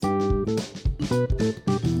Good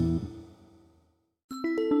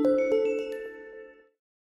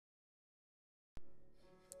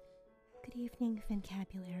evening,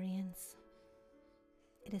 Fincabularians.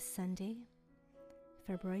 It is Sunday,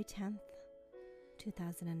 February 10th,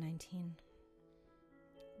 2019.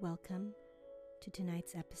 Welcome to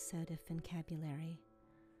tonight's episode of Fincabulary,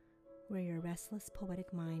 where your restless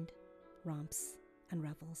poetic mind romps and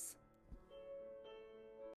revels.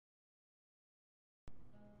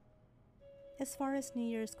 As far as New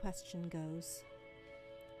Year's question goes,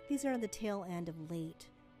 these are on the tail end of late,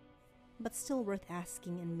 but still worth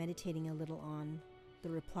asking and meditating a little on the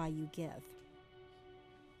reply you give.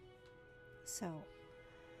 So,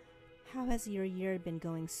 how has your year been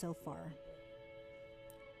going so far?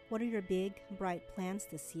 What are your big, bright plans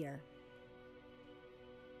this year?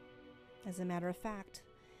 As a matter of fact,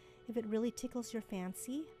 if it really tickles your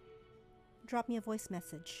fancy, drop me a voice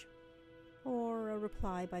message, or a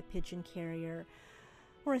reply by pigeon carrier,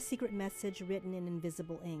 or a secret message written in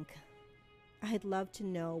invisible ink. I'd love to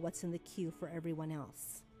know what's in the queue for everyone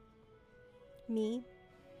else. Me,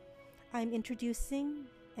 I'm introducing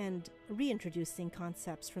and reintroducing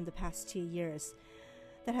concepts from the past 2 years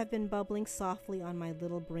that have been bubbling softly on my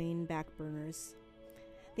little brain back burners.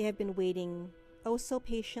 They have been waiting oh so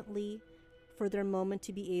patiently for their moment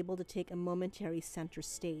to be able to take a momentary center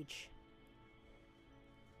stage.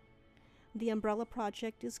 The Umbrella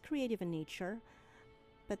Project is creative in nature,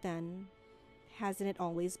 but then, hasn't it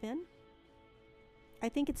always been? I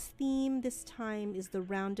think its theme this time is the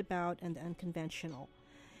roundabout and the unconventional,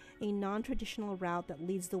 a non-traditional route that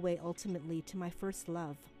leads the way ultimately to my first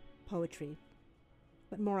love, poetry.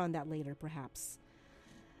 But more on that later, perhaps.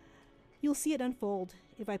 You'll see it unfold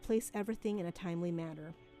if I place everything in a timely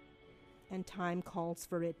manner, and time calls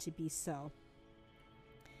for it to be so.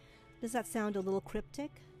 Does that sound a little cryptic?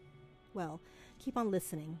 Well, keep on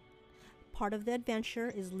listening. Part of the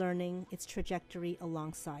adventure is learning its trajectory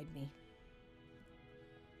alongside me.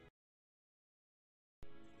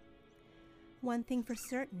 One thing for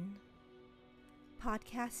certain,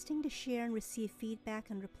 podcasting to share and receive feedback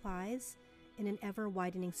and replies in an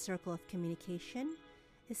ever-widening circle of communication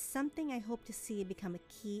is something I hope to see become a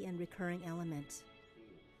key and recurring element.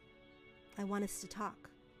 I want us to talk,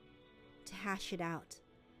 to hash it out,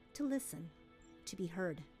 to listen, to be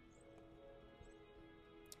heard.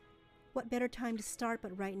 What better time to start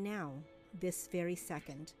but right now, this very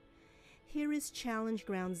second? Here is Challenge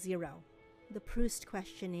Ground Zero, the Proust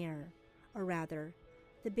Questionnaire, or rather,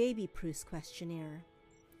 the Baby Proust Questionnaire.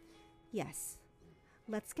 Yes,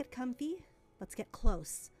 let's get comfy, let's get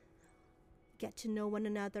close, get to know one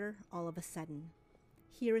another all of a sudden.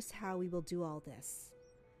 Here is how we will do all this.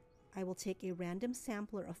 I will take a random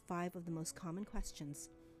sampler of 5 of the most common questions,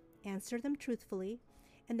 answer them truthfully,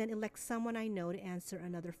 and then elect someone I know to answer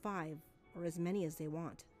another 5, or as many as they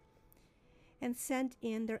want, and send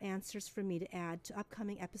in their answers for me to add to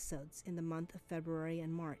upcoming episodes in the month of February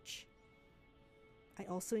and March. I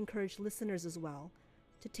also encourage listeners as well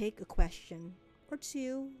to take a question or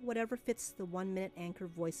 2, whatever fits the 1-minute anchor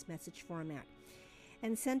voice message format,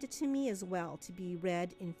 and send it to me as well to be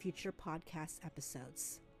read in future podcast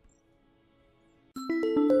episodes.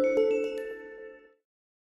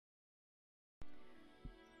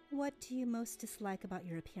 What do you most dislike about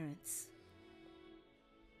your appearance?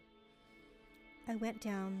 I went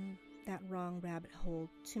down that wrong rabbit hole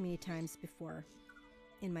too many times before,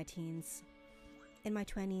 in my teens, in my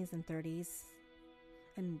 20s and 30s,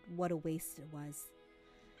 and what a waste it was.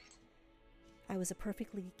 I was a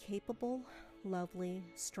perfectly capable, lovely,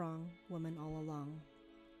 strong woman all along.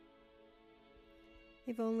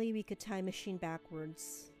 If only we could time machine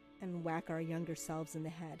backwards and whack our younger selves in the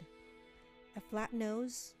head. A flat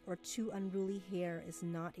nose or too unruly hair is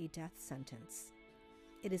not a death sentence.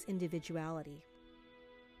 It is individuality.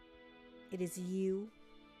 It is you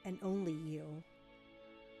and only you.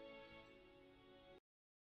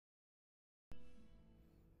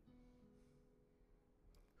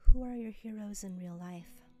 Who are your heroes in real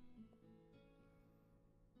life?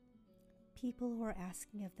 People who are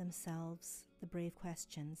asking of themselves the brave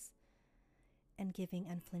questions and giving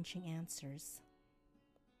unflinching answers.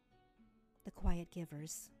 The quiet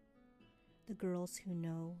givers, the girls who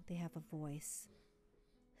know they have a voice,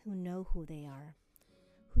 who know who they are,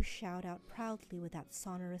 who shout out proudly with that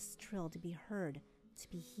sonorous trill to be heard, to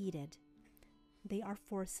be heeded. They are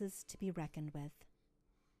forces to be reckoned with.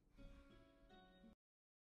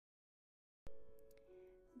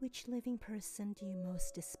 Which living person do you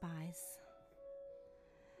most despise?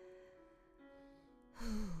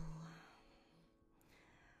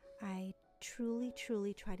 I truly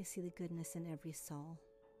try to see the goodness in every soul.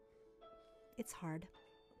 It's hard.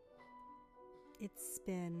 it's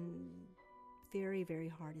been very, very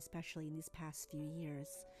hard, especially in these past few years,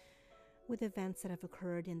 with events that have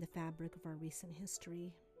occurred in the fabric of our recent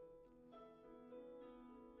history.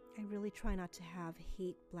 I really try not to have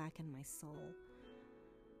hate blacken my soul,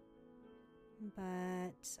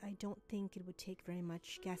 but I don't think it would take very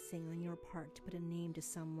much guessing on your part to put a name to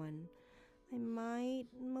someone I might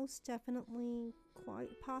most definitely, quite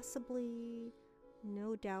possibly,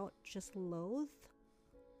 no doubt, just loathe.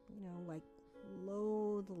 Like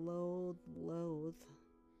loathe, loathe, loathe.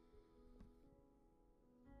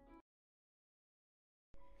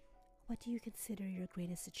 What do you consider your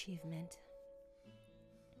greatest achievement?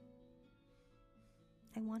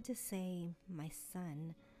 I want to say my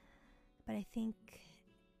son, but I think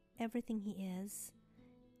everything he is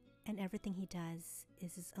and everything he does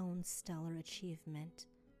is his own stellar achievement,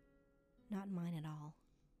 not mine at all.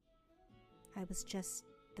 I was just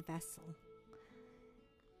the vessel.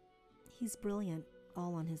 He's brilliant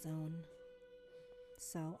all on his own,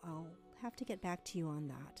 so I'll have to get back to you on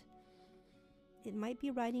that. It might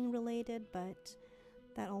be writing related, but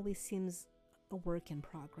that always seems a work in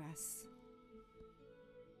progress.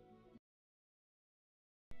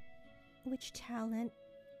 Which talent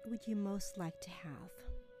would you most like to have?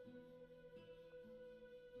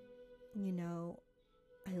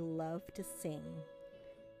 I love to sing.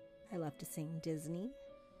 I love to sing Disney.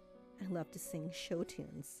 I love to sing show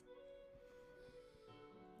tunes.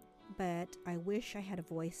 But I wish I had a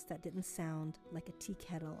voice that didn't sound like a tea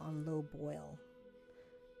kettle on low boil.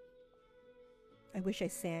 I wish I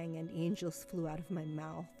sang and angels flew out of my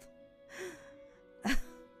mouth. That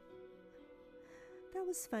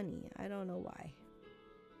was funny. I don't know why.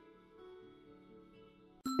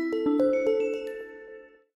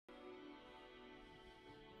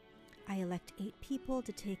 I elect 8 people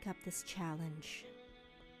to take up this challenge.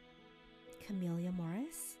 Camelia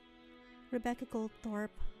Morris, Rebecca Goldthorpe,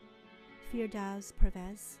 Firdaus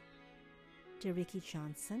Pervez, Deriki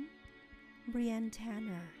Johnson, Brienne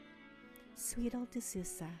Tanner, Sweetal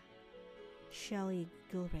D'Souza, Shelley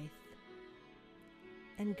Gilraith,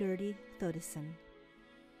 and Gertie Thodison.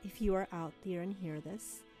 If you are out there and hear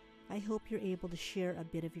this, I hope you're able to share a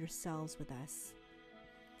bit of yourselves with us.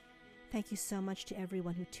 Thank you so much to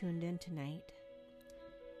everyone who tuned in tonight.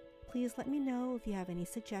 Please let me know if you have any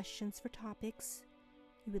suggestions for topics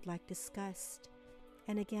you would like discussed.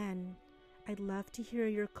 And again, I'd love to hear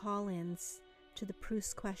your call-ins to the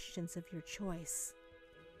Proust questions of your choice.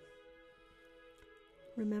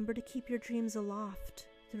 Remember to keep your dreams aloft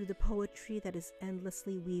through the poetry that is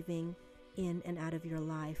endlessly weaving in and out of your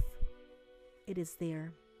life. It is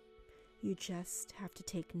there. You just have to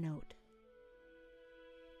take note.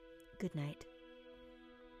 Good night.